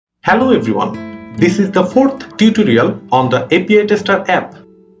Hello everyone, this is the fourth tutorial on the API Tester app.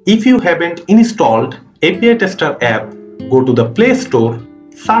 If you haven't installed API Tester app, go to the Play Store,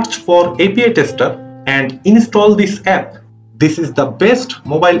 search for API Tester and install this app. This is the best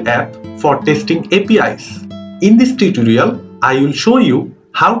mobile app for testing APIs. In this tutorial, I will show you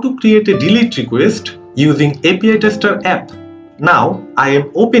how to create a delete request using API Tester app. Now I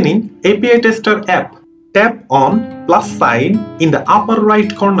am opening API Tester app. Tap on plus sign in the upper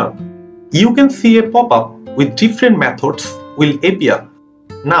right corner. You can see a pop-up with different methods will appear.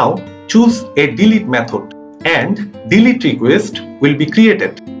 Now choose a delete method and delete request will be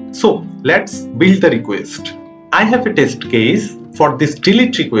created. So let's build the request. I have a test case for this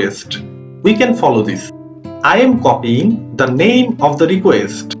delete request. We can follow this. I am copying the name of the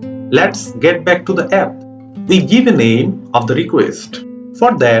request. Let's get back to the app. We give a name of the request.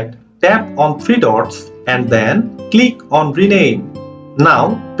 For that, tap on three dots and then click on rename.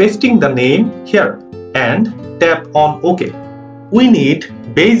 Now pasting the name here and tap on OK. We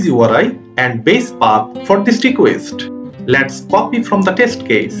need base URI and base path for this request. Let's copy from the test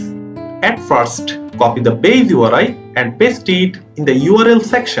case. At first, copy the base URI and paste it in the URL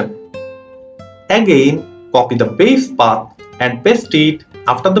section. Again, copy the base path and paste it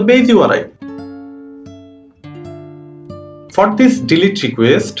after the base URI. For this delete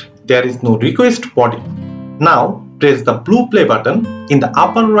request, there is no request body. Now press the blue play button in the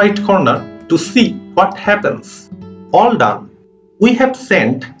upper right corner to see what happens. All done. We have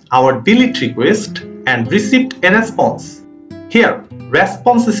sent our delete request and received a response. Here,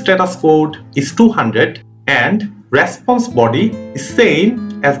 response status code is 200 and response body is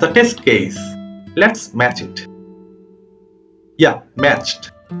same as the test case. Let's match it. Yeah,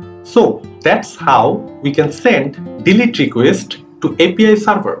 matched. So that's how we can send delete request to API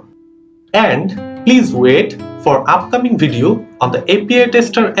server. And please wait for upcoming video on the API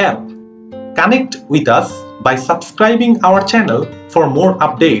Tester app. Connect with us by subscribing our channel for more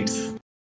updates.